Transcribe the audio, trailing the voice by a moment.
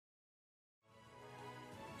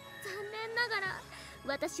ながら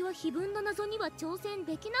私は碑文の謎には挑戦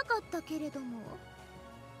できなかったけれども、も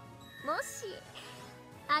し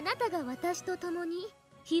あなたが私と共に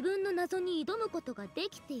碑文の謎に挑むことがで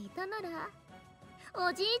きていたなら、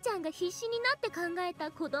おじいちゃんが必死になって考え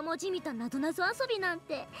た子供じみた謎遊びなん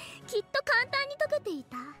てきっと簡単に解けてい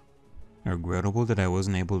た。 Regrettable that I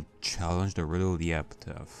wasn't able to challenge the riddle of the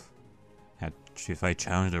epitaph. If I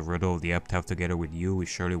challenged the riddle of the epitaph together with you, we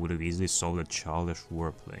surely would have easily solved the childish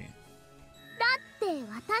wordplay. だって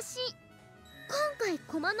私、今回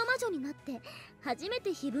駒の魔女になって初め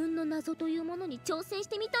て碑文の謎というものに挑戦し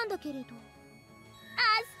てみたんだけれど、あっさ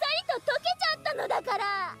りと解けちゃったのだか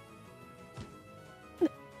ら。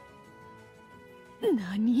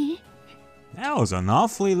何? That was an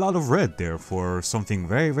awfully lot of red there for something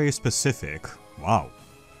very, very specific. Wow.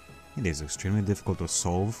 It is extremely difficult to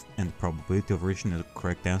solve, and the probability of reaching the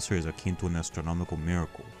correct answer is akin to an astronomical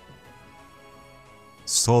miracle.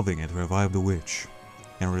 Solving it revived the witch,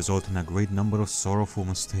 and resulted in a great number of sorrowful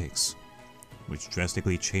mistakes, which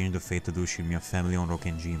drastically changed the fate of the Ushimiya family on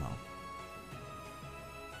Rokkenjima.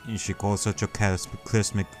 And she called such a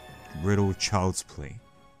cataclysmic riddle child's play,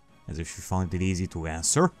 as if she found it easy to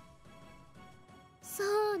answer? そ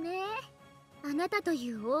うね、あなたと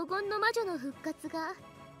いう黄金の魔女の復活が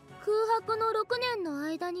空白の6年の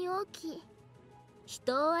間に起き、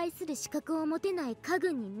人を愛する資格を持てない家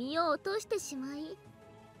軍に身を落としてしまい、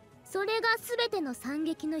それが全ての惨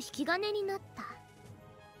劇の引き金になった。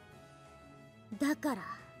だから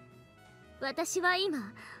私は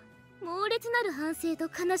今猛烈なる反省と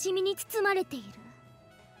悲しみに包まれている。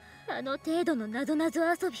あの程度の謎遊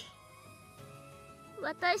び、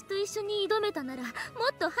私と一緒に挑めたならもっ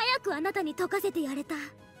と早くあなたに解かせてやれた。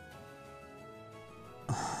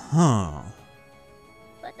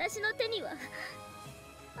私の手には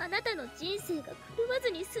あなたの人生が狂わず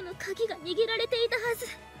に済む鍵が握られていたはず。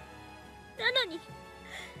なのに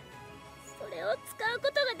それを使う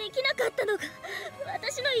ことができなかったのが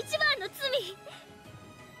私の一番の罪。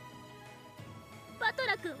バト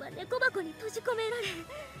ラ君は猫箱に閉じ込められ、エ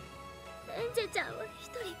ンジェちゃんは一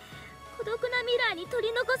人孤独なミラーに取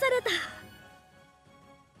り残された。こ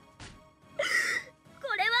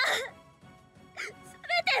れは全て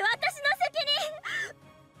私の責任。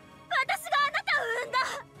私があなたを産んだ。もっ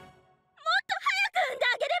と早く産んであ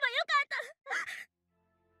げればよかった。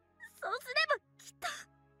そうすればきっと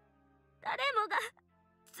誰もが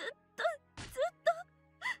ずっと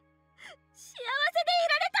幸せでい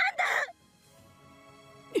られたんだ。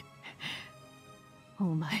お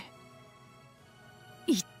前、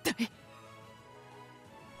一体。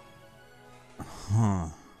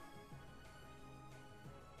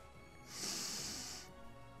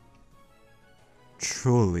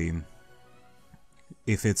Truly,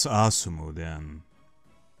 if it's Asumu, then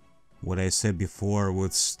what I said before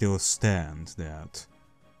would still stand, that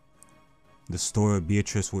the story of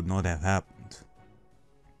Beatrice would not have happened.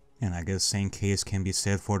 And I guess the same case can be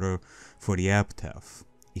said for the epitaph.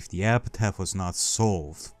 If the epitaph was not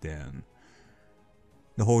solved, then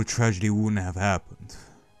the whole tragedy wouldn't have happened.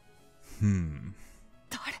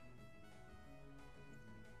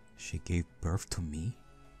 She gave birth to me?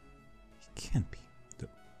 It can't be. The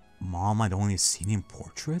mom I'd only seen in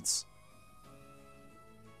portraits?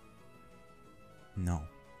 No,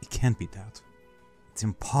 it can't be that. It's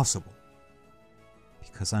impossible.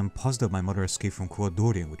 Because I'm positive my mother escaped from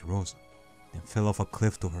Kuadorian with Rosa, then fell off a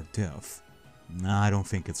cliff to her death. Nah, I don't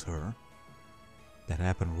think it's her. That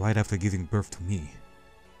happened right after giving birth to me.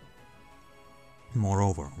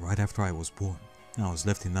 Moreover, right after I was born, I was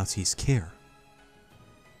left in Natsu's care.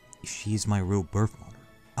 If she is my real birth mother,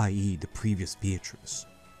 i.e. the previous Beatrice,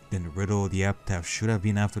 then the riddle of the epitaph should have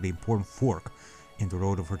been after the important fork in the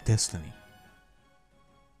road of her destiny.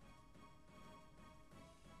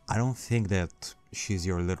 I don't think that she's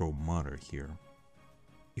your literal mother here.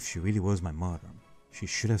 If she really was my mother, she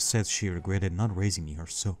should have said she regretted not raising me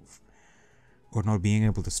herself, or not being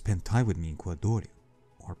able to spend time with me in Kuadori,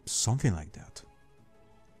 or something like that.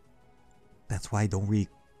 That's why I don't really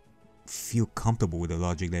feel comfortable with the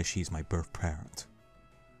logic that she's my birth parent.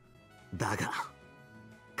 だが、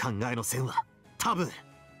考えの線は多分。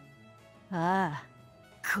ああ、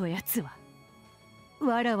こやつは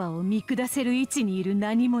わらわを見下せる位置にいる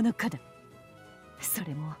何者かだ。そ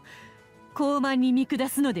れも高慢に見下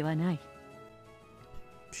すのではない。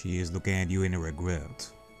She is looking at you in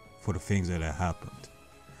regret for the things that have happened.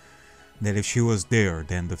 That if she was there,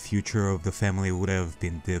 then the future of the family would have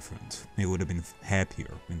been different. It would have been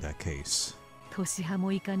happier in that case. 年派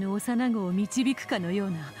もいかぬ幼子を導くかのよ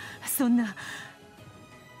うな、そんな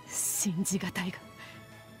信じがたいが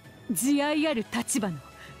慈愛ある立場の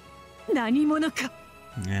何者か。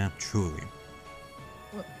Yeah, truly.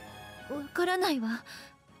 わからないわ。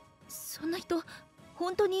そんな人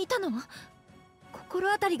本当にいたの？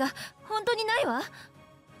心当たりが本当にないわ。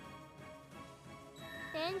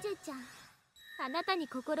エンジェちゃん、あなたに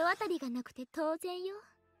心当たりがなくて当然よ。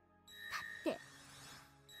だって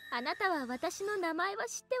あなたは私の名前は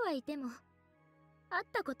知ってはいても会っ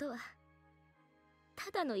たことは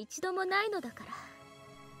ただの一度もないのだから。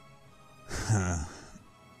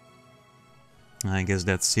I guess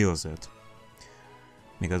that seals it.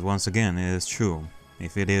 Because once again, it is true.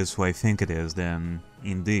 If it is who I think it is, then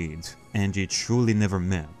indeed, Angie truly never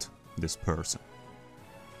met this person.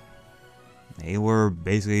 They were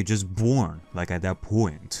basically just born, like at that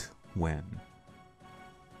point, when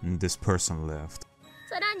this person left.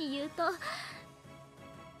 さらに言うと、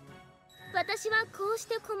私はこうし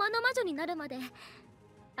て駒の魔女になるまで、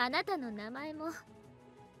あなたの名前も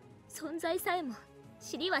存在さえも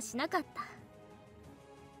知りはしなかった。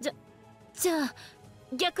じゃあ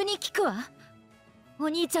逆に聞くわ。お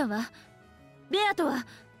兄ちゃんはベアとは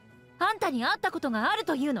あんたに会ったことがある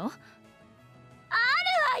というの？ある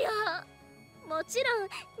わよ。もちろん人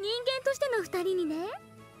間としての二人にね。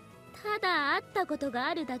ただ会ったことが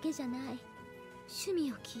あるだけじゃない。趣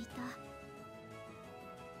味を聞いた、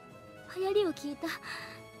流行りを聞いた、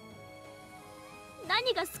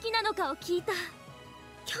何が好きなのかを聞いた。今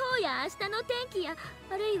日や明日の天気や、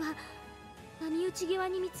あるいは波打ち際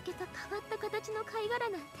に見つけた変わった形の貝殻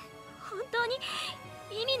なんて、本当に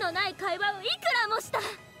意味のない会話をいくらもした。た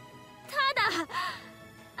だ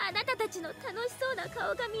あなたたちの楽しそうな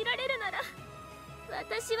顔が見られるなら、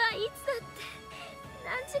私はいつだって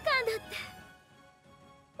何時間だって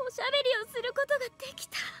おしゃべりをすることができ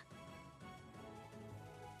た。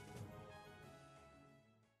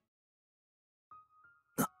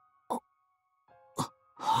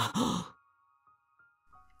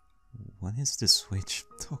What is this witch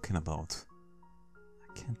talking about?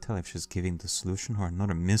 I can't tell if she's giving the solution or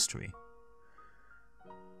another mystery.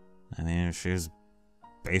 I mean, she's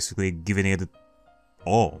basically giving it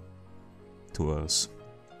all to us.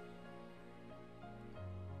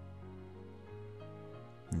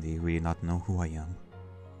 Do you really not know who I am?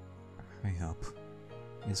 Hurry up.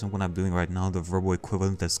 Isn't what I'm doing right now the verbal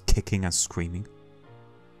equivalent as kicking and screaming?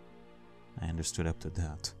 I understood up to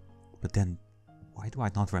that. But then, why do I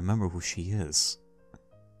not remember who she is?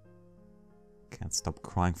 Can't stop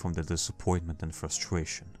crying from the disappointment and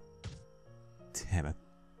frustration. Damn it.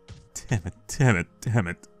 Damn it, damn it, damn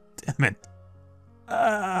it, damn it.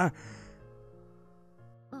 Ah!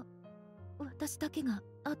 私だけが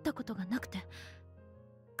会ったことがなくて、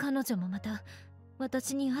彼女もまた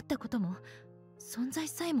私に会ったことも存在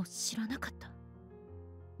さえも知らなかった。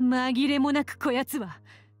紛れもなくこやつは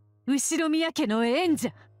後宮家の縁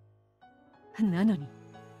者なのに、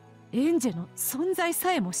縁者の存在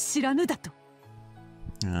さえも知らぬだと。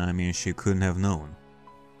I mean, she couldn't have known.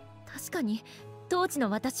 確かに当時の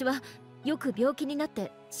私はよく病気になっ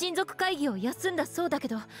て親族会議を休んだそうだけ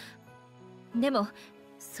ど、でも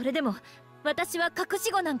それでも私は隠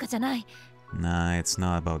し子なんかじゃない。Nah, it's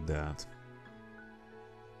not about that.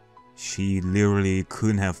 She literally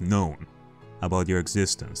couldn't have known about your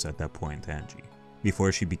existence at that point, Angie,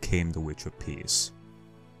 before she became the Witch of Peace.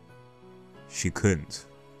 She couldn't.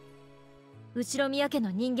 後宮家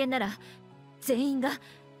の人間なら全員が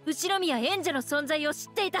後宮縁者の存在を知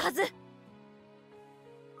っていたはず。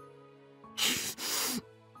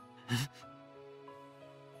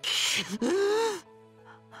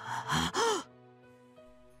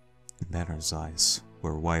Better's eyes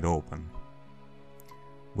were wide open.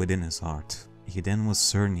 Within his heart, he then was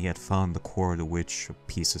certain he had found the core of the Witch of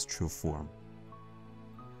Peace's true form.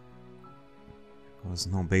 There was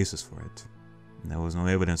no basis for it. There was no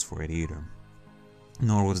evidence for it either.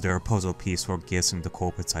 Nor was there a puzzle piece for guessing the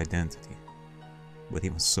culprit's identity. But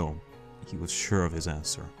even so, he was sure of his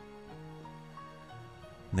answer.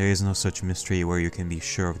 There is no such mystery where you can be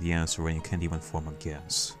sure of the answer when you can't even form a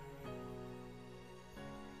guess.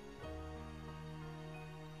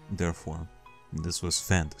 Therefore, this was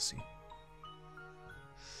fantasy.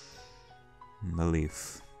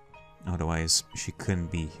 Belief. Otherwise, she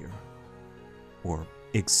couldn't be here. Or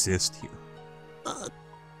exist here.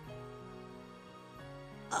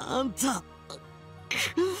 あんた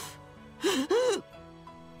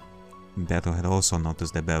Beto had also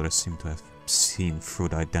noticed that Bella seemed to have seen through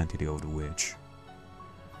the identity of the witch.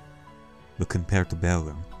 But compared to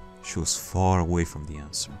Bella, she was far away from the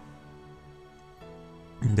answer.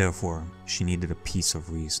 Therefore, she needed a piece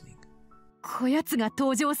of reasoning. こやつが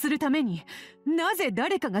登場するためになぜ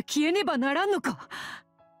誰かが消えねばならんのか。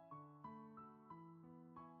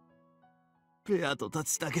ベアとた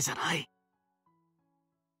ちだけじゃない。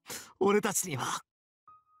俺たちには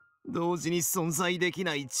同時に存在でき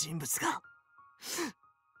ない人物が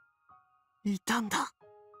いたんだ。わ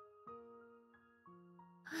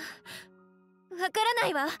からな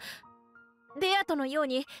いわ。ベアとのよう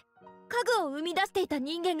に家具を生み出していた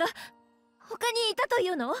人間が他にいたとい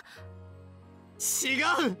うの？違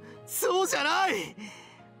う、そうじゃない。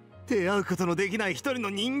出会うことのできない一人の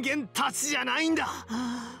人間たちじゃないんだ。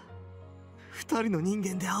二人の人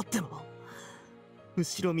間であっても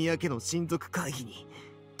後ろ宮家の親族会議に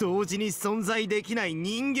同時に存在できない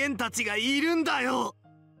人間たちがいるんだよ。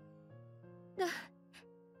誰？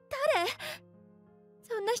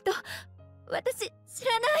そんな人、私知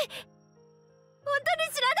らない。本当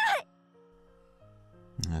に知ら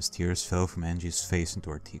ない。 As tears fell from Angie's face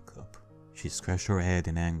into her teacup, she scratched her head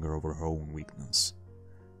in anger over her own weakness.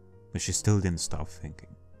 But she still didn't stop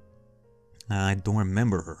thinking. I don't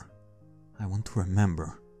remember her. I want to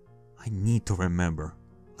remember. I need to remember.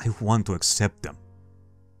 I want to accept them.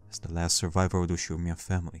 As the last survivor of the Shumia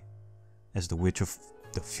family. As the witch of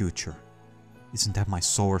the future. Isn't that my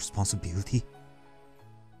sole responsibility?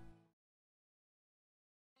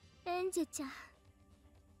 エンジェちゃん、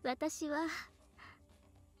私は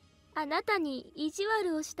あなたに意地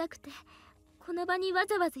悪をしたくてこの場にわ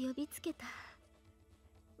ざわざ呼びつけた。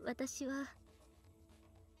私は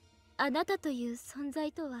あなたという存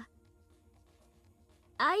在とは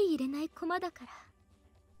相入れない駒だから。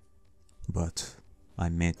 But I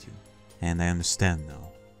met you, and I understand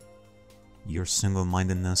now. Your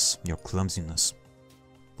single-mindedness, your clumsiness,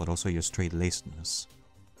 but also your straight-lacedness.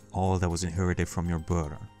 All that was inherited from your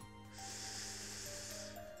brother.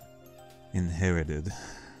 Inherited.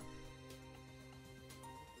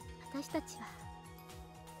 私たちは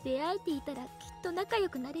出会えていたらきっと仲良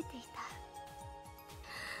くなれていた。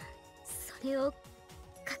それを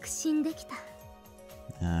確信できた。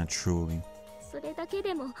Truly. それだけ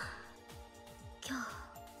でも今日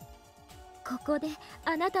ここで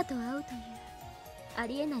あなたと会うというあ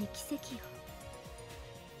りえない奇跡を。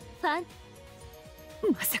ファン、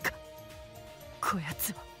まさかこや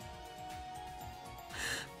つは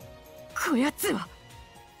こやつは。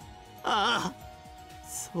ああ、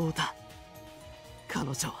そうだ。彼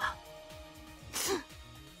女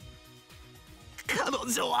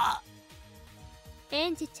はエ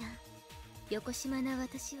ンジちゃん、横島な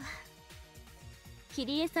私はキ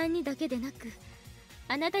リエさんにだけでなく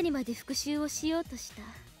あなたにまで復讐をしようとした。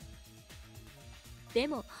で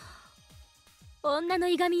も女の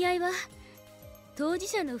いがみ合いは当事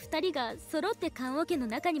者の2人が揃って棺桶の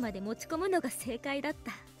中にまで持ち込むのが正解だっ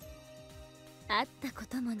た。会ったこ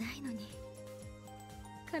ともないのに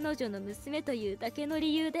彼女の娘というだけの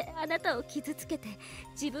理由であなたを傷つけて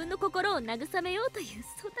自分の心を慰めようという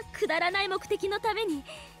そんなくだらない目的のために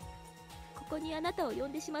ここにあなたを呼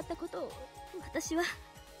んでしまったことを私は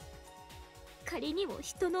仮にも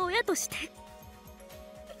人の親として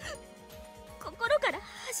心から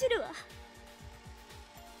走るわ。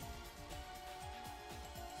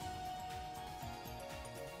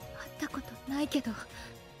会ったことないけど、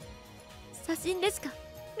写真でしか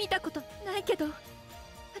見たことないけど、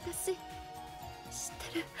私知っ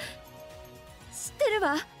てる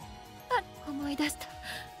わ。思い出した。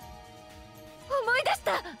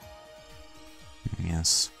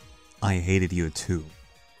Yes, I hated you too,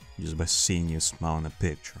 just by seeing you smile in a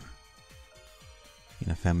picture.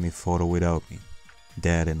 In a family photo without me,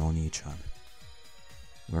 Dad and Oni-chan.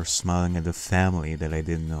 We were smiling at the family that I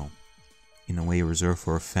didn't know, in a way reserved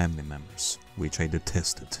for our family members, which I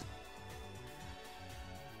detested.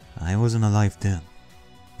 I wasn't alive then,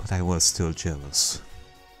 but I was still jealous.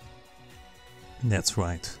 That's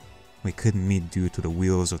right, we couldn't meet due to the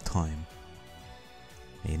wheels of time.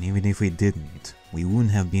 And even if we did meet, we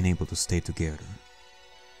wouldn't have been able to stay together.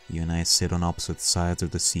 You and I sit on opposite sides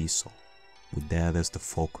of the seesaw, with Dad as the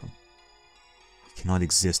fulcrum. We cannot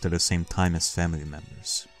exist at the same time as family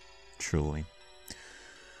members. Truly.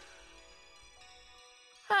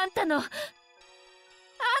 あんたの名前は。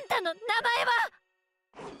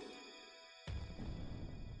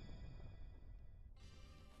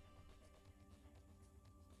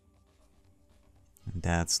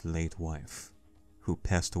Dad's late wife, who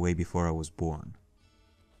passed away before I was born.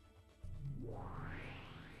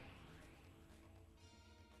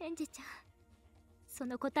 エンジェちゃん、そ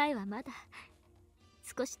の答えはまだ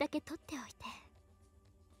少しだけ取っておいて。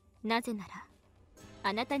なぜなら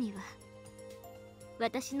あなたには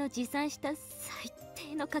私の持参した最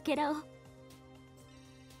低のかけらを。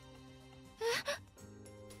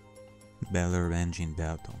Bella and Angie in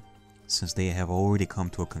battle, since they have already come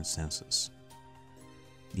to a consensus.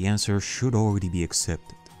 The answer should already be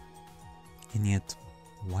accepted. And yet,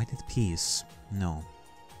 why did peace? No.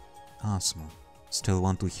 Asumu. Still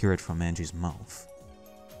want to hear it from Anji's mouth.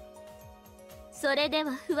 それで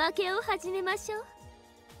は不分けを始めましょう。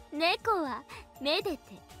猫はめでて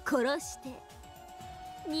殺して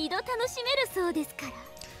二度楽しめるそうですか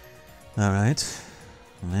ら。Alright,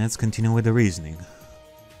 let's continue with the reasoning.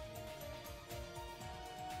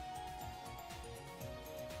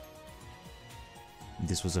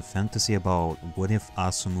 This was a fantasy about what if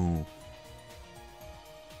Asumu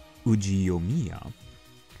Ujiyomiya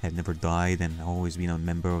had never died and always been a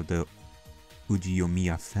member of the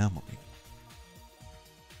Ujiyomiya family.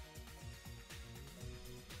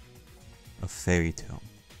 A fairy tale.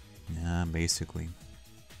 Yeah, basically.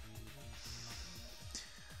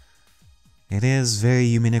 It is very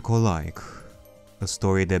Umineko-like. A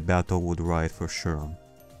story that Bato would write for sure.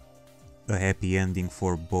 A happy ending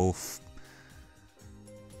for both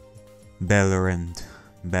Beller and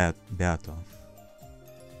Bato.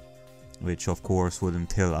 Which of course would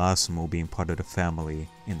entail Asumu being part of the family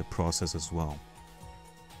in the process as well.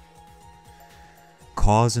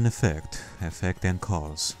 Cause and effect. Effect and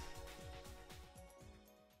cause.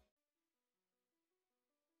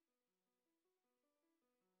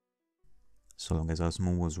 So long as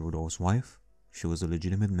Asumu was Rudolph's wife, she was a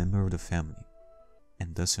legitimate member of the family,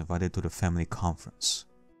 and thus invited to the family conference.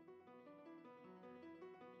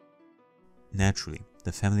 Naturally,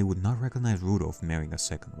 the family would not recognize Rudolph marrying a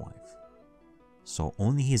second wife, so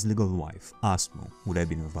only his legal wife, Asumu, would have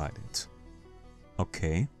been invited.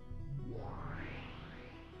 Okay.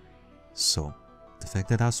 So, the fact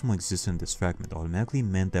that Asumu existed in this fragment automatically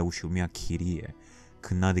meant that Ushinomiya Kirie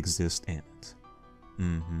could not exist in it.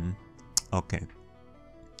 Okay.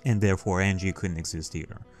 And therefore Anji couldn't exist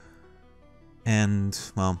either. And,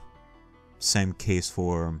 well, same case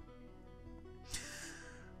for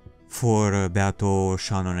Bato,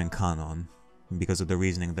 Shannon, and Kanon, because of the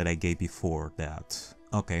reasoning that I gave before that,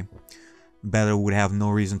 okay, Beller would have no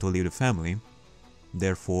reason to leave the family,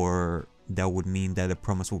 therefore that would mean that the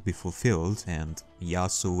promise would be fulfilled and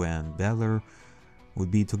Yasu and Beller would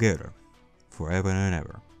be together forever and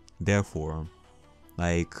ever. Therefore,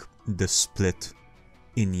 like, the split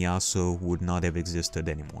in Yasu would not have existed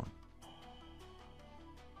anymore.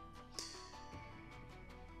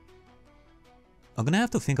 I'm gonna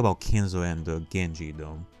have to think about Kenzo and Genji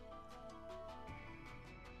though.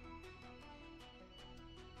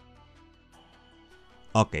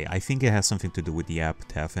 Okay, I think it has something to do with the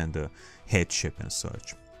epitaph and the headship and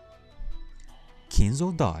such.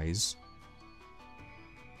 Kenzo dies,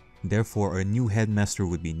 therefore a new headmaster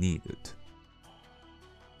would be needed.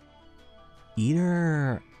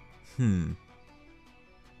 Either...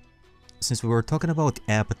 Since we were talking about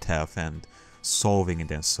epitaph and solving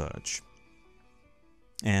it and such,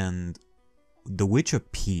 and the Witcher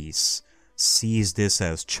piece sees this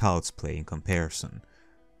as child's play in comparison,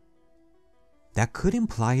 that could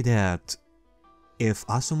imply that if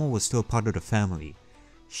Asumu was still part of the family,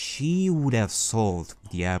 she would have solved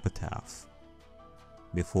the epitaph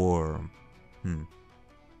before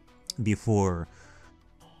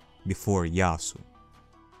Yasu.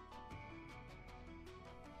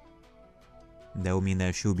 That would mean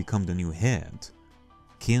that she would become the new head.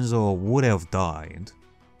 Kenzo would have died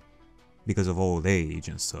because of old age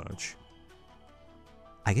and such.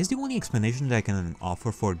 I guess the only explanation that I can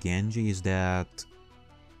offer for Genji is that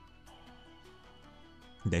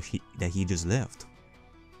he just left.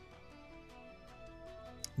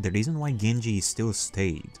 The reason why Genji still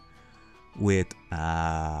stayed with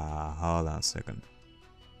hold on a second.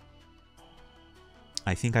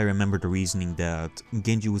 I think I remember the reasoning that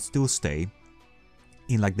Genji would still stay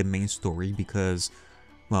in like the main story because,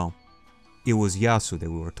 well, it was Yasu that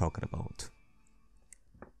we were talking about.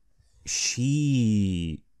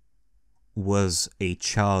 She was a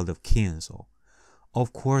child of Kenzo.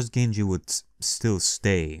 Of course Genji would still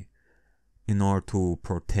stay in order to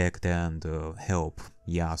protect and help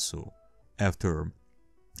Yasu after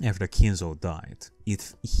Kenzo died.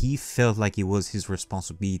 He felt like it was his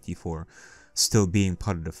responsibility for still being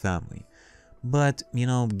part of the family. But, you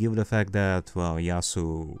know, given the fact that, well,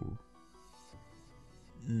 Yasu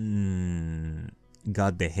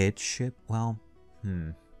got the headship, well,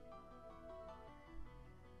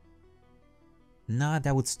 nah,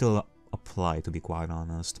 that would still apply, to be quite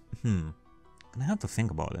honest. Gonna have to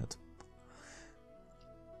think about it.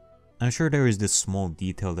 I'm sure there is this small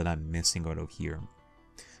detail that I'm missing out of here.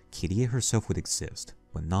 Kirie herself would exist,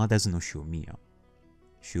 but not as an Ushinomiya.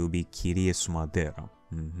 She would be Kirie Sumadera.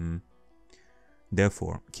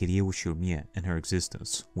 Therefore, Kirie Ushinomiya and her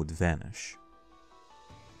existence would vanish.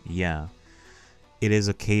 Yeah, it is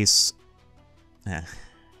a case... it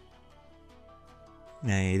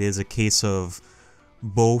is a case of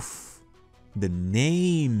both the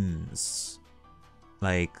names,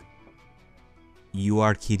 like, you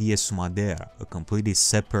are Kirie Sumadera, a completely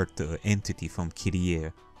separate entity from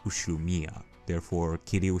Kirie Ushumiya. Therefore,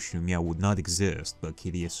 Kirie Ushumiya would not exist, but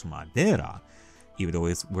Kirie Sumadera, even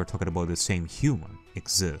though we're talking about the same human,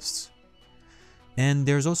 exists. And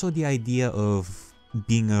there's also the idea of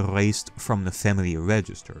being erased from the family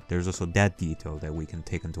register. There's also that detail that we can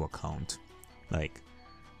take into account. Like,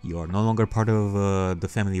 you are no longer part of the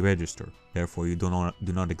family register, therefore you do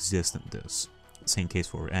not exist in this. Same case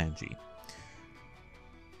for Angie.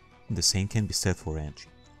 The same can be said for Angie.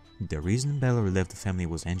 The reason Bella left the family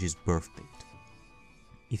was Angie's birth date.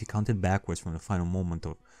 If you counted backwards from the final month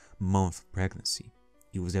of pregnancy,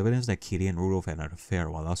 it was evidence that Kirie and Rudolph had an affair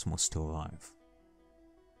while Asumo was still alive.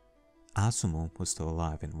 Asumo was still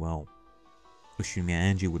alive and well, Ushumiya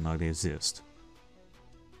Angie would not exist.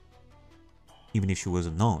 Even if she was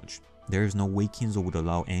acknowledged, there is no way Kinzo would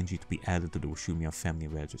allow Angie to be added to the Ushumiya family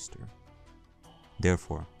register.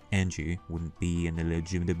 Therefore, Angie wouldn't be an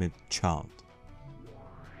illegitimate child.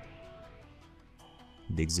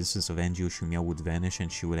 The existence of Angie Ushumiya would vanish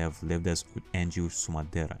and she would have lived as Angie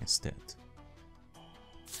Sumadera instead.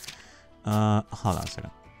 Hold on a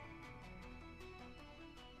second.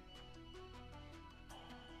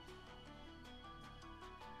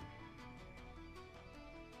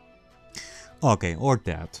 Okay, or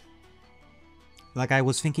that. Like, I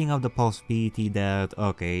was thinking of the possibility that,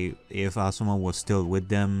 okay, if Asumo was still with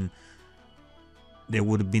them, there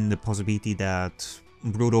would have been the possibility that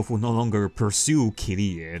Rudolph would no longer pursue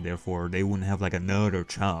Kirie, therefore they wouldn't have like another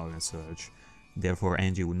child and such. Therefore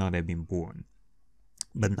Angie would not have been born.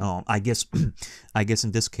 But no, I guess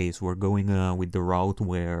in this case we're going with the route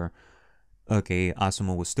where, okay,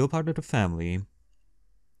 Asumo was still part of the family.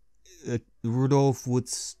 Rudolph would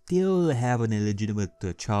still have an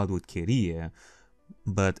illegitimate child with Kirie,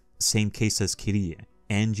 but same case as Kirie.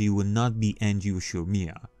 Angie would not be Angie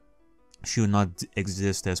Ushumiya. She would not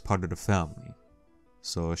exist as part of the family.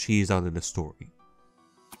 So she is out of the story.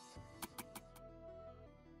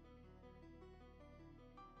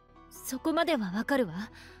 So こまではわかるわ。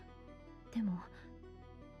でも、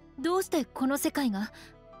どうしてこの世界が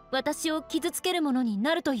私を傷つけるものに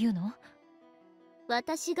なるというの？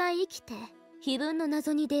私が生きて非分の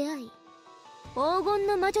謎に出会い、黄金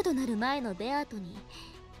の魔女となる前のベアートに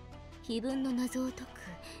非分の謎を解く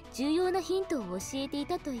重要なヒントを教えてい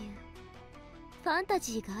たというファンタ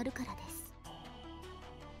ジーがあるからです。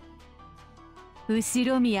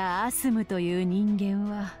後宮アスムという人間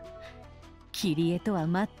はキリエとは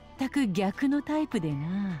全く逆のタイプで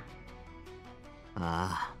な。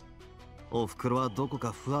ああ、おふくろはどこ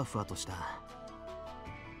かふわふわとした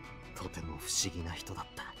とても不思議な人だっ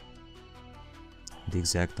た。The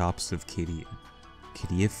exact opposite of Kirie.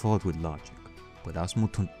 Kirie fought with logic, but Asumo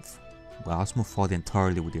fought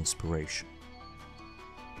entirely with inspiration.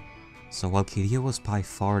 So while Kirie was by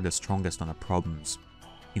far the strongest on the problems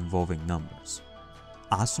involving numbers,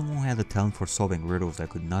 Asumo had a talent for solving riddles that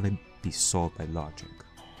could not be solved by logic.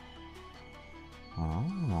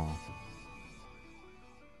 Oh.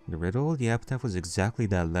 The riddle of the epitaph was exactly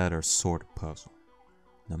that latter sort of puzzle.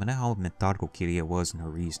 No matter how methodical Kirie was in her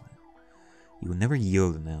reasoning, he would never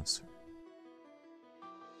yield an answer.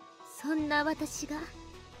 そんな私が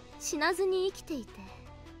死なずに生きていて、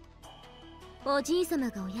おじい様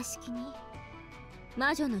がお屋敷に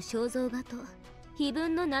魔女の肖像画と非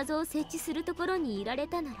分の謎を設置するところにいられ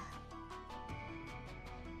たなら、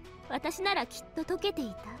私ならきっと解けて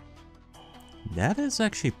いた。That is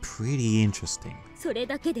actually pretty interesting. それ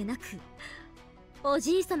だけでなく、お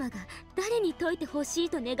じい様が誰に解いてほしい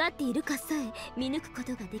と願っているかさえ見抜くこ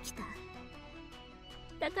とができた。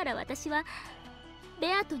だから私は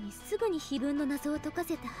ベアトにすぐに非分の謎を解か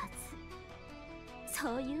せたはず。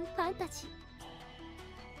そういうファンタジ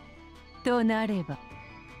ーとなれば、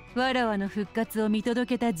わらわの復活を見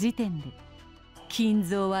届けた時点で金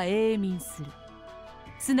蔵は永眠する。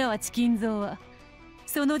すなわち金蔵は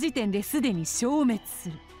その時点ですでに消滅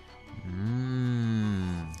する。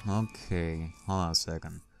Okay, hold on a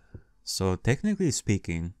second. So technically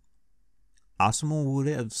speaking, Asumo would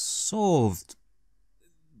have solved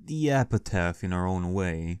the epitaph in her own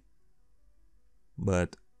way,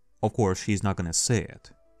 but of course she's not gonna say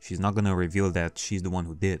it. She's not gonna reveal that she's the one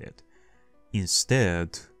who did it.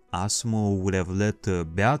 Instead, Asumo would have let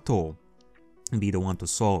Beato be the one to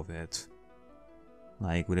solve it.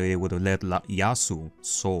 Like, they would have let Yasu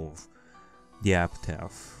solve the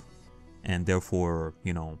epitaph, and therefore,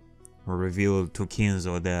 you know, reveal to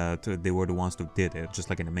Kinzo that they were the ones who did it, just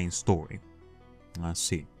like in the main story. I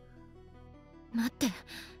see. 待って、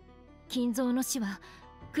金蔵の死は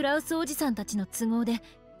クラウスおじさんたちの都合で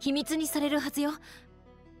秘密にされるはずよ。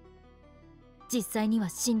実際には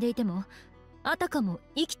死んでいてもあたかも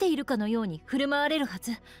生きているかのように振る舞われるは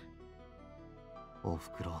ず。おふ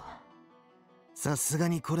くろ、さすが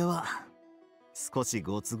にこれは少し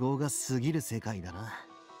ご都合が過ぎる世界だな。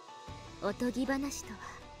おとぎ話とは、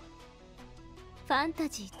ファンタ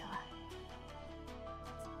ジーとは。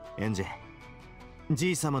エンジェ、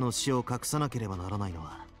じい様の死を隠さなければならないの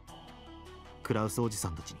はクラウスおじさ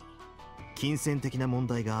んたちに金銭的な問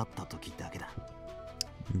題があった時だけだ。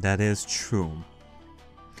 That is true.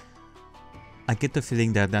 I get the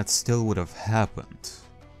feeling that that still would have happened.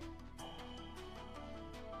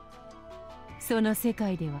 その世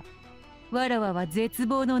界ではわらわは絶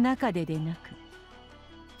望の中でな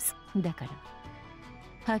く、だから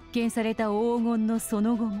発見された黄金のそ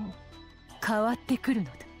の後も変わってくるの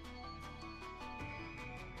だ。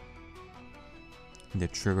The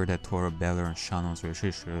trigger that tore up Beller and Shannon's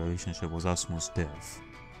relationship was Asumo's death.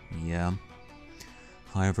 Yeah.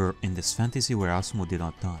 However, in this fantasy where Asumo did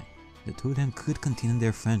not die, the two of them could continue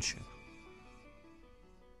their friendship.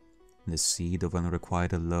 The seed of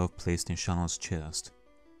unrequited love placed in Shannon's chest,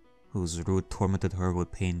 whose root tormented her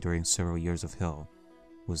with pain during several years of hell,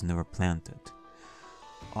 was never planted.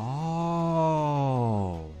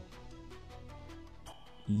 Oh.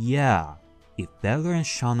 Yeah. If Beller and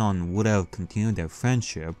Shannon would have continued their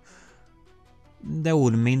friendship, that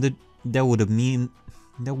would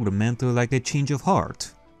meant like a change of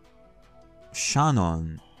heart.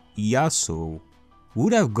 Shannon, Yasu,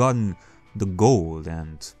 would have gotten the gold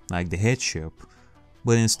and like the headship,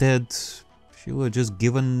 but instead she would have just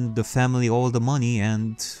given the family all the money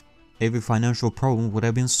and every financial problem would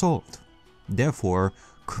have been solved. Therefore,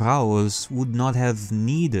 Kraus would not have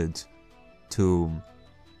needed to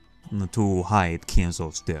hide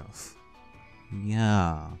Kenzo's death.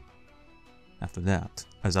 Yeah. After that,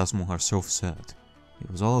 as Asumo herself said, it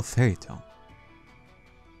was all a fairy tale.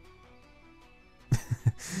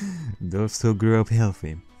 Those two grew up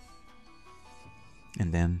healthy.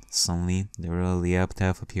 And then, suddenly, the real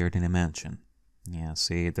epitaph appeared in a mansion. Yeah,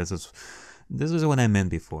 see, this is what I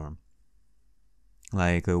meant before.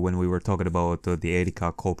 Like, when we were talking about the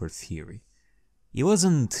a.k.a. culprit theory. It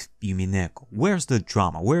wasn't Umineko. Where's the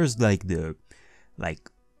drama? Where's the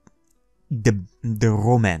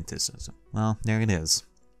romanticism? Well, there it is.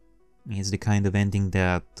 It's the kind of ending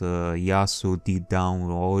that Yasu deep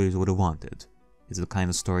down always would have wanted. It's the kind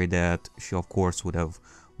of story that she of course would have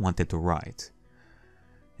wanted to write.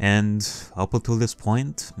 And up until this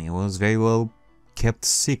point, it was very well kept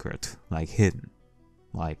secret, like hidden.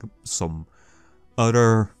 Like some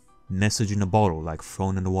other message in a bottle, like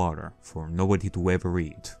thrown in the water for nobody to ever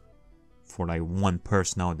read, for like one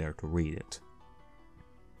person out there to read it.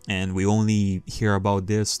 And we only hear about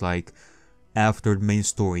this like after the main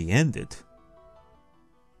story ended.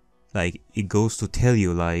 Like it goes to tell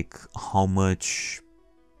you like how much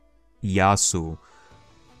Yasu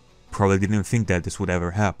probably didn't think that this would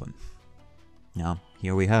ever happen. Yeah,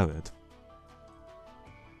 here we have it.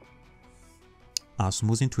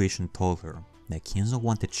 Asumo's intuition told her that Kenzo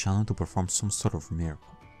wanted Shannon to perform some sort of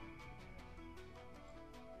miracle.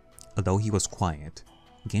 Although he was quiet,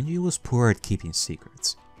 Genji was poor at keeping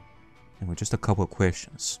secrets, and with just a couple of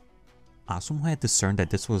questions, Asumo had discerned that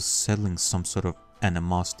this was settling some sort of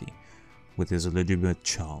animosity with his illegitimate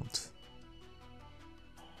child.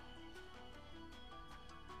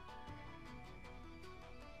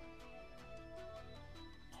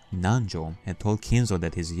 Nanjo had told Kenzo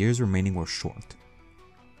that his years remaining were short,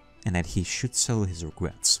 and that he should settle his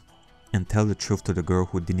regrets and tell the truth to the girl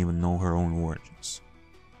who didn't even know her own origins.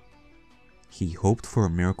 He hoped for a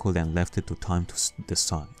miracle and left it to time to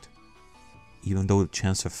decide, even though the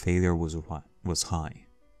chance of failure was high.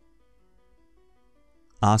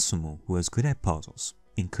 Asumo, who was good at puzzles,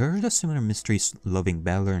 encouraged a similar mystery-loving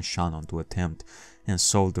battler and Shannon to attempt and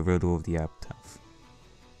solve the riddle of the epitaph.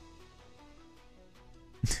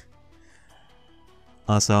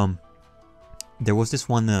 Also, there was this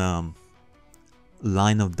one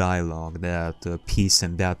line of dialogue that Peace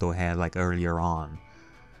and Dato had like earlier on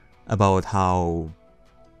about how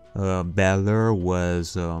Battler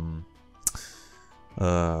was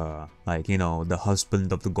like, you know, the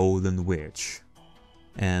husband of the Golden Witch,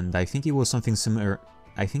 and I think it was something similar.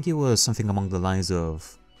 I think it was something along the lines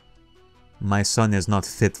of "My son is not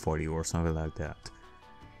fit for you" or something like that.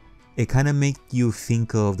 It kind of made you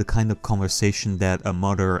think of the kind of conversation that a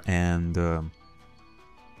mother and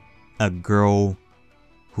a girl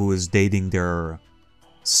who is dating their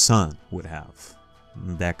son would have.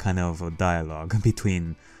 That kind of a dialogue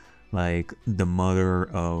between like the mother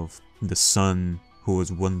of the son who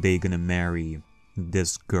is one day gonna marry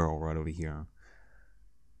this girl right over here.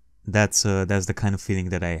 that's the kind of feeling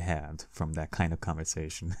that I had from that kind of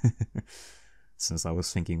conversation. Since I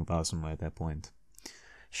was thinking of Asuma at that point.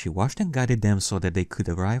 She watched and guided them so that they could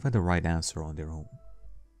arrive at the right answer on their own.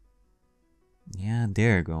 Yeah,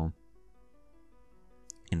 there you go.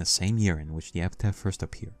 In the same year in which the epitaph first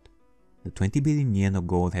appeared, the 20 billion yen of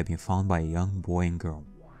gold had been found by a young boy and girl.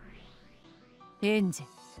 エンジェ、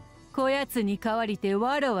こやつに代わりて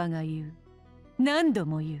わらわが言う。何度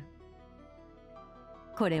も言う。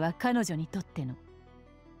これは彼女にとっての。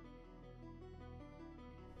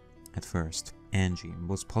At first, Angie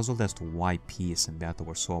was puzzled as to why Peace and Battle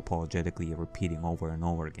were so apologetically repeating over and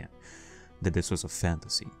over again that this was a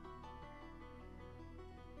fantasy.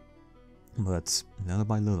 But little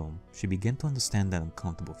by little, she began to understand that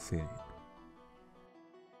uncomfortable feeling.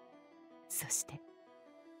 そして、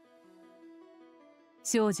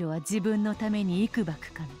少女は自分のために幾ば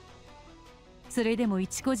くかみ、それでも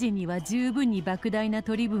一個人には十分に莫大な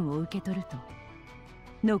取り分を受け取ると、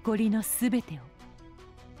残りのすべてを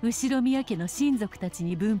後宮家の親族たち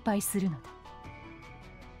に分配するの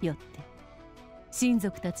だ。よって親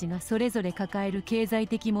族たちがそれぞれ抱える経済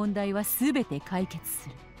的問題はすべて解決す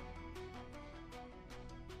る。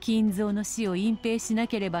金蔵の死を隠蔽しな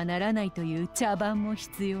ければならないという茶番も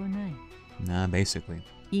必要ない。Basically.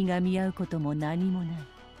 いがみ合うことも何もない。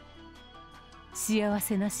幸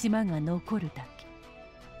せな島が残るだけ。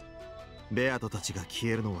ベアトたちが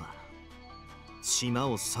消えるのは島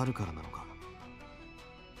を去るからなのか。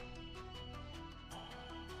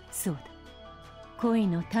そうだ。恋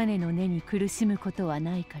の種の根に苦しむことは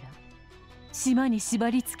ないから、島に縛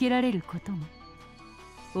り付けられることも、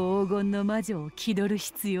黄金の魔女を気取る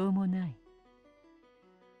必要もない。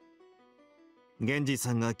源氏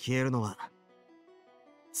さんが消えるのは、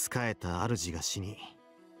仕えた主が死に、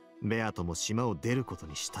ベアトも島を出ること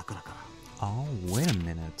にしたからか。Oh, wait a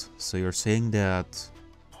minute. So you're saying that...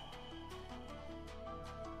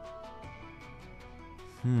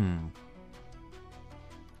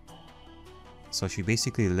 So she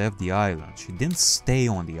basically left the island. She didn't stay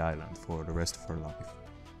on the island for the rest of her life.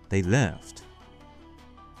 They left.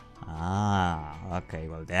 Ah, okay.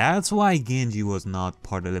 Well, that's why Genji was not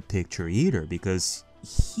part of the picture either, because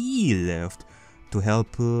he left to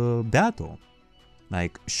help battle.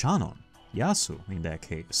 Like Shannon, Yasu in that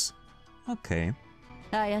case. Okay.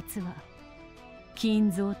 あやつは金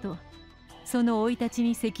蔵とその生い立ち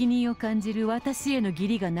に責任を感じる私への義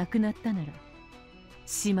理がなくなったなら、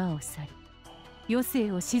島を去り余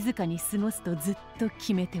生を静かに過ごすとずっと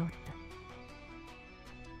決めておっ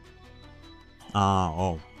た。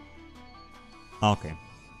Oh. Okay.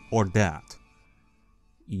 Or that.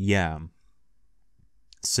 Yeah.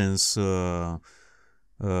 Since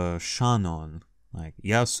Shannon, like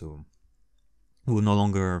Yasu, will no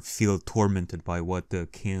longer feel tormented by what the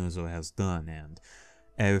Kinzo has done, and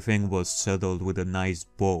everything was settled with a nice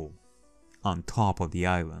bow on top of the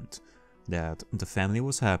island, that the family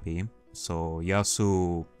was happy, so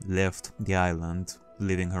Yasu left the island,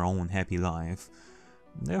 living her own happy life.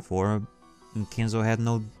 Therefore, Kinzo had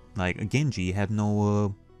no, like, Genji had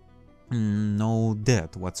no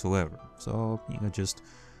debt whatsoever, so he could just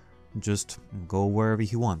go wherever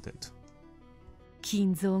he wanted.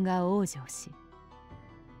 金蔵が往生し、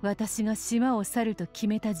私が島を去ると決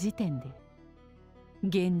めた時点で、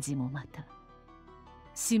源氏もまた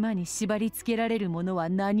島に縛り付けられるものは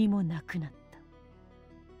何もなくなった。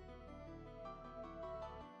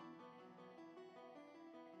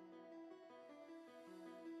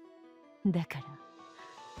だから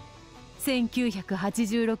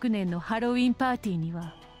1986年のハロウィンパーティーに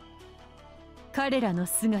は彼らの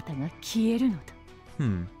姿が消えるのだ。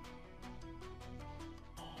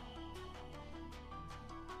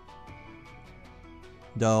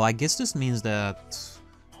Though I guess this means that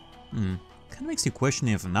kind of makes you question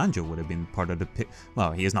if Nanjo would have been part of the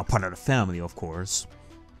well, he is not part of the family, of course.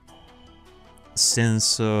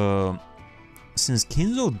 Since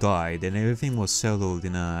Kinzo died and everything was settled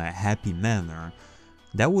in a happy manner,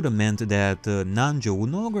 that would have meant that Nanjo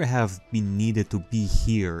would no longer have been needed to be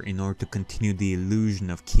here in order to continue the illusion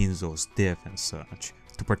of Kinzo's death and such,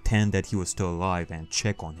 to pretend that he was still alive and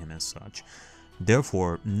check on him and such.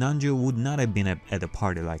 Therefore, Nanjo would not have been at a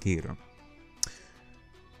party like either.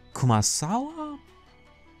 Kumasawa?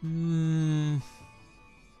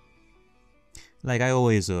 Like, I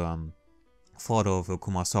always thought of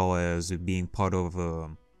Kumasawa as being part of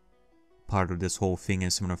this whole thing in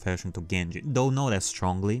similar fashion to Genji, though not as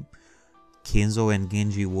strongly. Kinzo and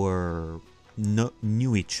Genji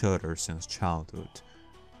knew each other since childhood.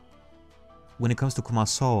 When it comes to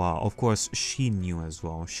Kumasawa, of course, she knew as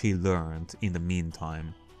well. She learned in the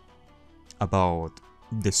meantime about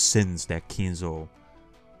the sins that Kinzo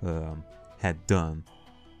had done.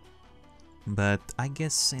 But I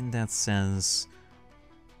guess in that sense,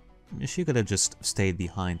 she could have just stayed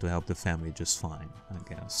behind to help the family just fine, I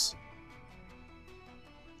guess.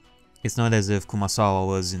 It's not as if Kumasawa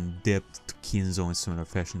was in debt to Kinzo in similar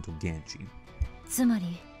fashion to Genji. つま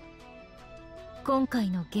り今回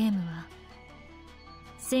のゲームは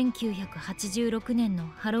1986年の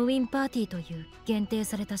ハロウィンパーティーという限定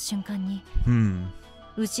された瞬間に、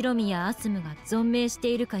後ろ宮アスムが存命して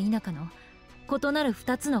いるか否かの異なる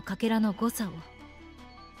2つのかけらの誤差を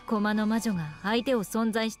駒の魔女が相手を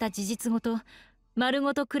存在した事実ごと丸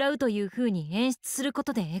ごと食らうという風に演出するこ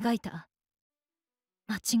とで描いた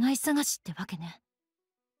間違い探しってわけね。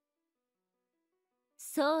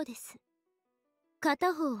そうです。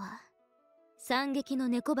片方は惨劇の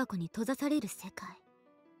猫箱に閉ざされる世界、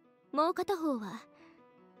もう片方は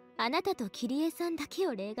あなたと桐江さんだけ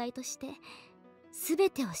を例外として全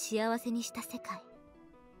てを幸せにした世界。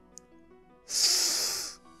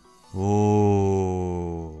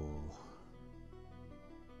Oh.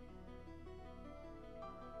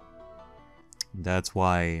 That's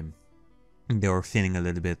why they were feeling a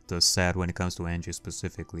little bit sad when it comes to Angie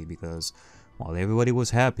specifically, because while everybody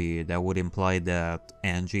was happy, that would imply that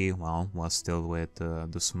Angie, well, was still with the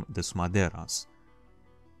Sumaderas.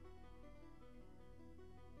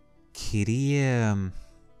 Kirie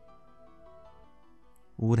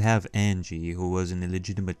would have Angie, who was an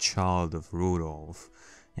illegitimate child of Rudolph,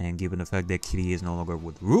 and given the fact that Kirie is no longer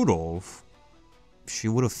with Rudolph, she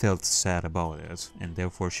would have felt sad about it, and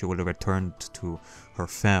therefore she would have returned to her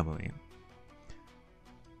family.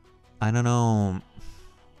 I don't know,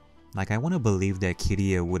 like I want to believe that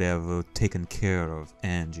Kirie would have taken care of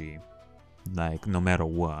Angie, like no matter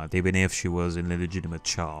what, even if she was an illegitimate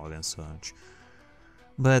child and such.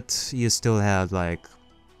 But you still had like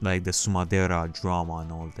the Sumadera drama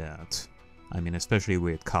and all that. I mean, especially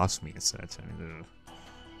with Kasumi and such. I mean,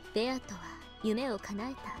 ベアとは夢を叶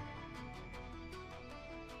えた。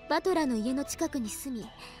バトラの家の近くに住み、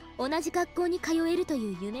同じ学校に通えると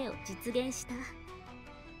いう夢を実現した。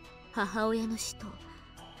母親の死と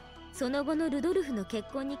その後のルドルフの結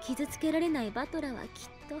婚に傷つけられないバトラはきっ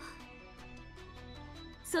と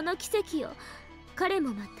その奇跡を彼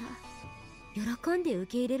もまた喜んで受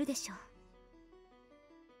け入れるでしょ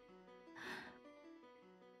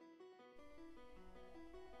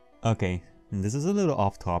う。Okay, this is a little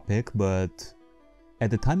off topic, but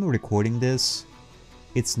at the time of recording this,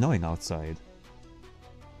 it's snowing outside.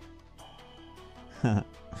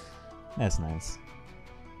 That's nice.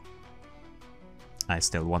 I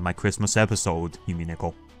still want my Christmas episode,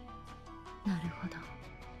 Umineko. なるほど。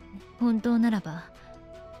本当ならば、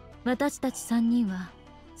私たち3人は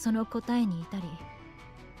その答えに至り、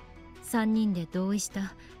3人で同意し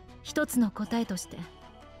た一つの答えとして、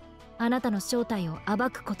あなたの正体を暴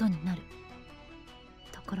くことになる。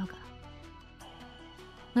ところが、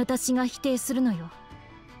私が否定するのよ。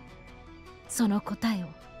その答えを。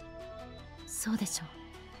そうでしょう。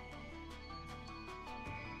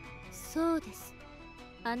そうです。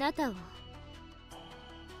あなたを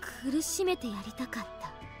苦しめてやりたかっ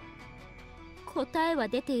た。答えは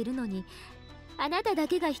出ているのに、あなただ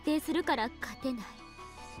けが否定するから勝てない。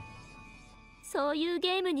そういう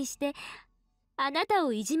ゲームにしてあなた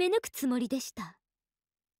をいじめ抜くつもりでした。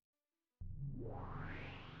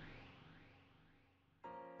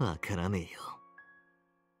わからねえよ。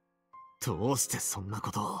どうしてそんな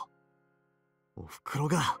ことを。おふくろ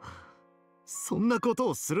がそんなこと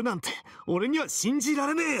をするなんて俺には信じら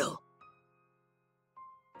れねえよ。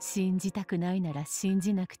信じたくないなら信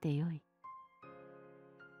じなくてよい。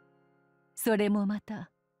それもまた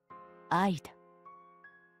愛だ。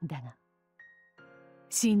だが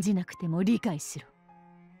信じなくても理解しろ。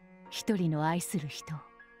一人の愛する人、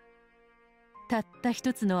たった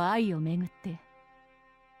一つの愛をめぐって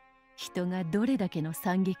人がどれだけの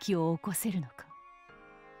惨劇を起こせるのか。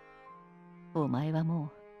お前は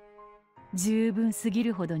もう十分すぎ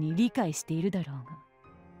るほどに理解しているだろうが、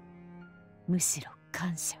むしろ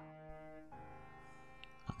感謝を。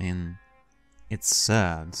I mean, it's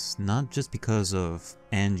sad, not just because of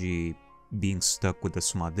Angie being stuck with the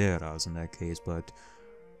Sumaderas in that case, but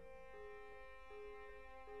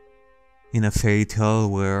in a fairy tale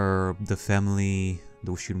where the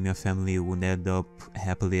Ushinomiya family would end up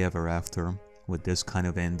happily ever after with this kind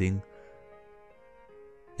of ending,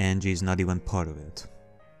 Angie's not even part of it.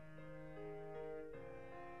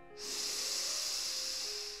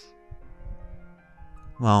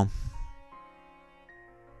 Well,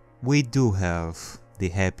 we do have the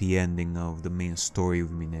happy ending of the main story of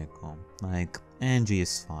Umineko. Like, Angie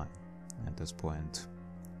is fine at this point.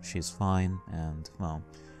 She's fine, and, well,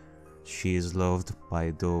 she is loved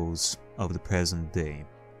by those of the present day,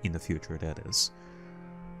 in the future that is.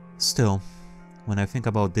 Still, when I think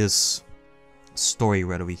about this story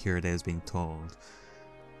right over here that is being told,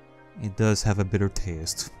 it does have a bitter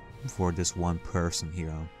taste for this one person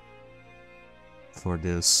here. For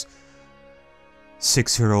this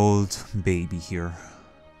 6-year-old baby here.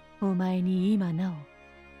 お前に今なお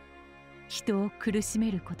人を苦し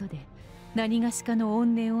めることで何がしかの怨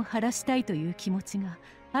念を晴らしたいという気持ちが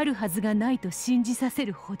あるはずがないと信じさせ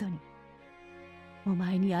るほどにお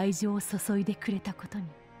前に愛情を注いでくれたことに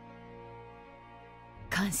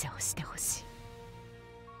感謝をしてほしい。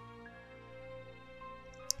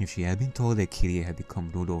 If she had been told that Kirie had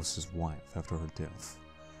become Rudolph's wife after her death,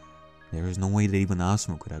 there is no way that even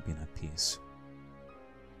Asumu could have been at peace.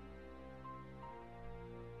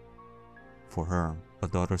 For her, a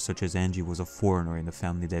daughter such as Angie was a foreigner in the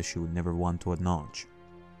family that she would never want to acknowledge.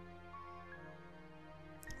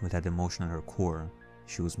 With that emotion at her core,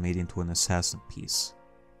 she was made into an assassin piece.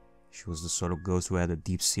 She was the sort of ghost who had a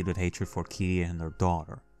deep-seated hatred for Kirie and her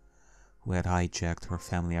daughter, who had hijacked her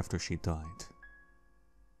family after she died.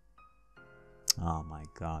 Oh my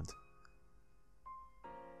god.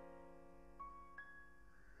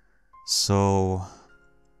 So,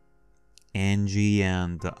 Angie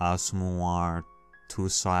and Asumu are two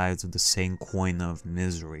sides of the same coin of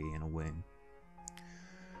misery in a way.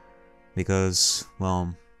 Because,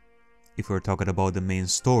 well, if we're talking about the main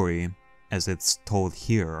story, as it's told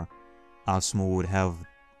here, Asumu would have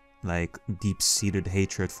like deep-seated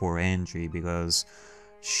hatred for Angie because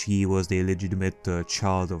she was the illegitimate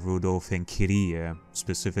child of Rudolph and Kirie,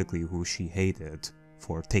 specifically who she hated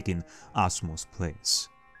for taking Asumu's place.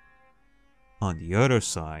 On the other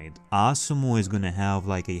side, Asumu is gonna have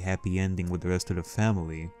like a happy ending with the rest of the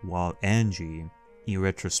family, while Angie, in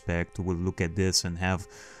retrospect, will look at this and have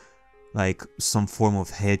like some form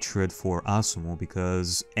of hatred for Asumu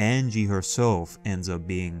because Angie herself ends up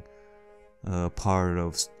being part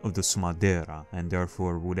of the Sumadera and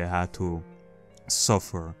therefore would have had to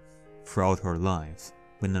suffer throughout her life,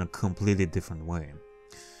 but in a completely different way.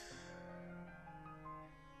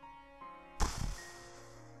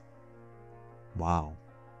 Wow.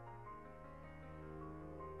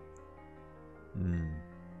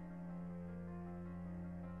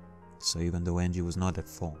 So even though Angie was not at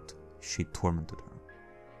fault, she tormented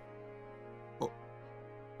her.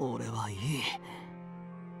 俺はいい。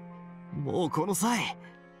もうこの際、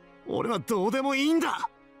俺はどうでもいいんだ。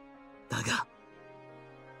だが、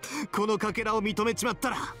このかけらを認めちまった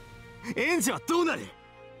ら、エンジはどうなる？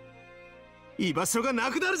居場所がな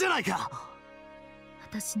くなるじゃないか。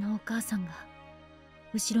私のお母さんが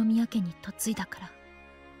後宮家に嫁いだから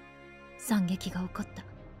惨劇が起こった。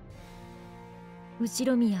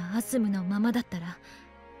後宮アスムのままだったら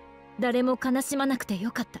誰も悲しまなくて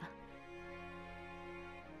よかった。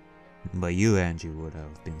But you, Angie, would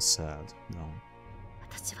have been sad, no?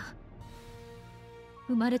 私は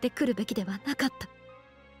生まれてくるべきではなかった。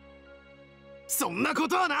そんなこ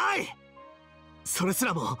とはない。それす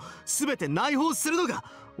らも全て内包するのが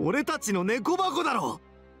俺たちの猫箱だろう。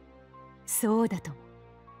そうだとも。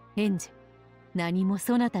エンジェ、何も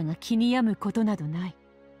そなたが気に病むことなどない。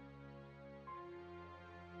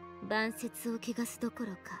晩節を汚すどこ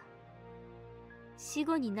ろか、死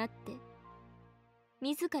後になって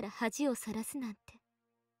自ら恥をさらすなんて。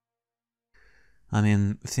I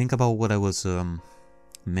mean, think about what I was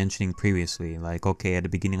mentioning previously. Like, okay, at the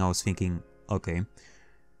beginning I was thinking, okay,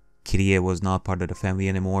 Kirie was not part of the family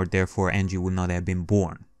anymore, therefore Angie would not have been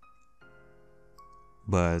born.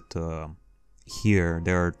 But here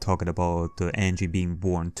they're talking about Angie being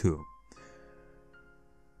born too.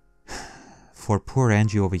 For poor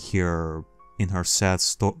Angie over here, in her sad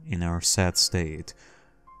state,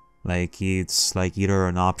 like it's like either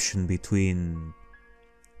an option between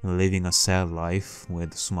living a sad life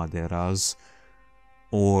with Sumaderas,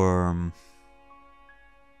 or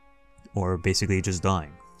basically just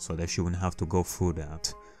dying, so that she wouldn't have to go through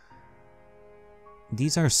that.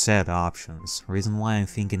 These are sad options. Reason why I'm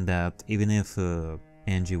thinking that even if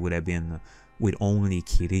Angie would have been with only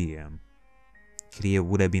Kirie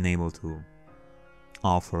would have been able to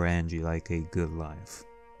offer Angie like a good life.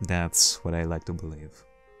 That's what I like to believe.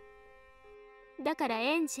 だから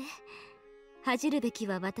エンジェ、恥じるべき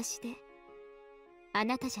は私で、あ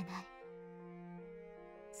なたじゃない。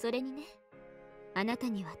それにね、あなた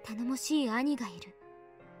には頼もしい兄がいる。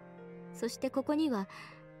そしてここには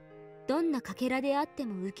どんなかけらであって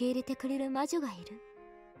も受け入れてくれる魔女がいる。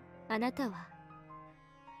あなたは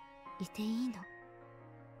いていいの。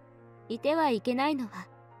いてはいけないのは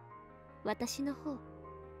私の方。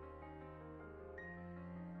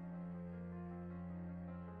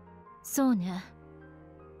そうね。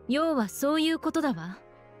要はそういうことだわ。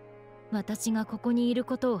私がここにいる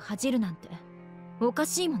ことを恥じるなんておか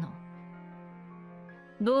しいもの。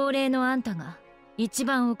亡霊のあんたが一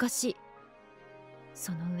番おかしい。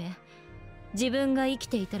その上、自分が生き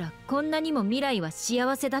ていたらこんなにも未来は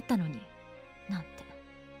幸せだったのになんて。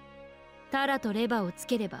タラとレバーをつ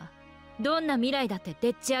ければどんな未来だってで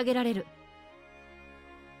っち上げられる。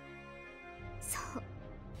そう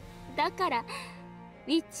だから、ウ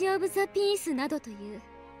ィッチ・オブ・ザ・ピースなどという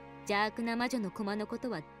邪悪な魔女の駒のこと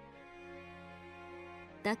は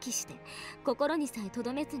抱きして心にさえと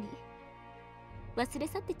どめずに忘れ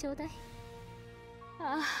去ってちょうだい。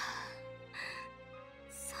ああ、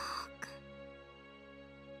そうか。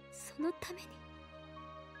そのために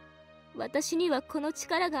私にはこの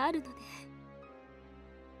力があるのね。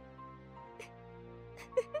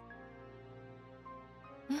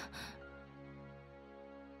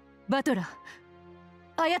バトラー、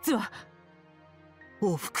あやつは。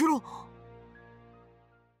おふくろ。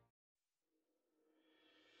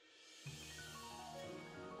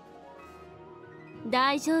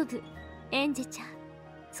大丈夫、エンジェちゃん、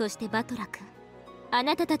そしてバトラ君、あ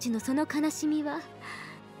なたたちのその悲しみは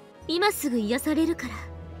今すぐ癒されるから。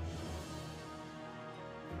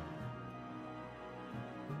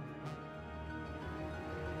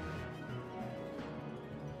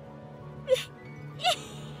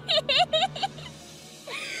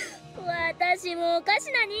私もおか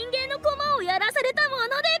しな人間の駒をやらされたもの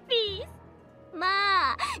でピース。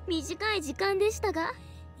まあ短い時間でしたが、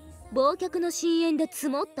忘却の深淵で積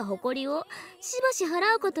もった埃をしばし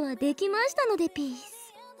払うことはできましたのでピー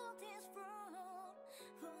ス。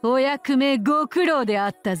お役目ご苦労であ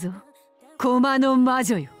ったぞ、駒の魔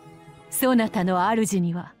女よ。そなたの主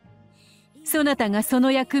にはそなたがそ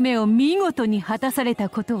の役目を見事に果たされた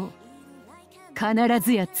ことを必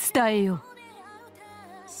ずや伝えよう。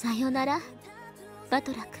さよならバ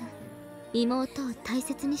トラ君、妹を大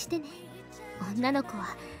切にしてね。女の子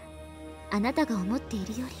はあなたが思ってい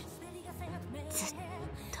るよりずっ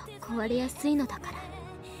と壊れやすいのだから。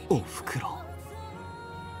おふくろ。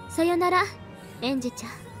さよならエンジェちゃ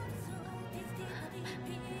ん。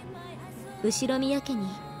後ろ宮家に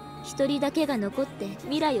一人だけが残って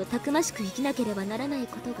未来をたくましく生きなければならない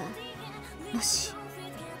ことがもし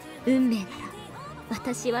運命なら、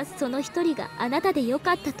私はその一人があなたでよ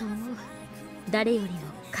かったと思う。誰よりも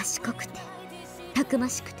賢くてたくま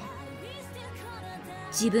しくて、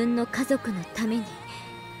自分の家族のために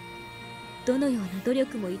どのような努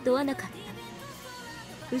力も厭わなかっ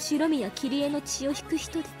た後ろ宮桐江の血を引く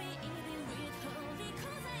人でよ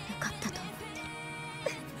かったと思って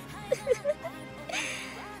る。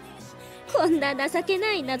こんな情け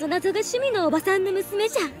ないなぞなぞが趣味のおばさんの娘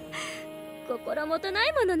じゃ心もとな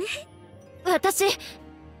いものね。私、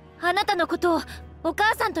あなたのことをお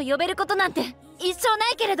母さんと呼べることなんて一生な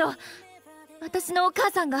いけれど、私のお母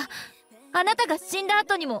さんがあなたが死んだ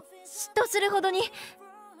後にも嫉妬するほどに、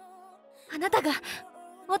あなたが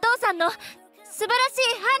お父さんの素晴らし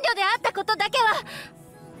い伴侶であったことだけは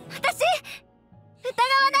私疑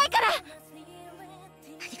わないから。あ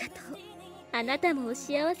りがとう。あなたもお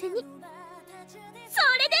幸せに。そ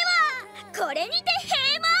れではこれにて閉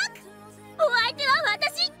幕。お相手は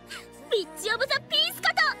私、ピッチオブザピースこ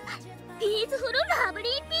とピースフルラブリ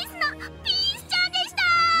ーピースのピースちゃんでした。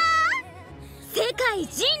世界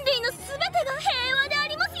人類のすべてが平和であ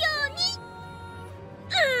りますように。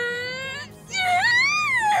ピー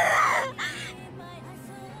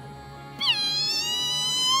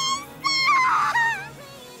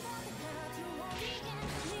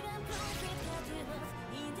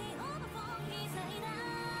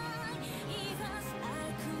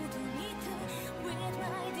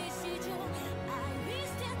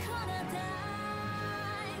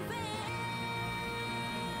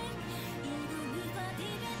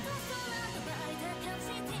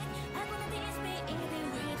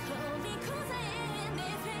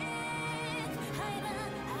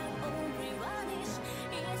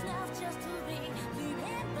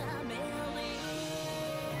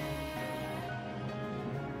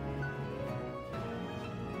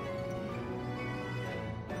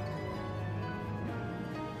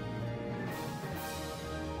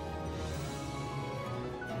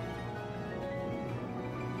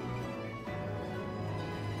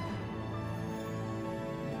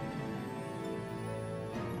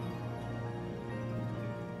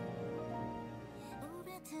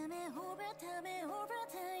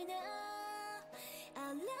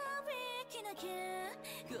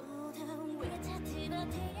Go down with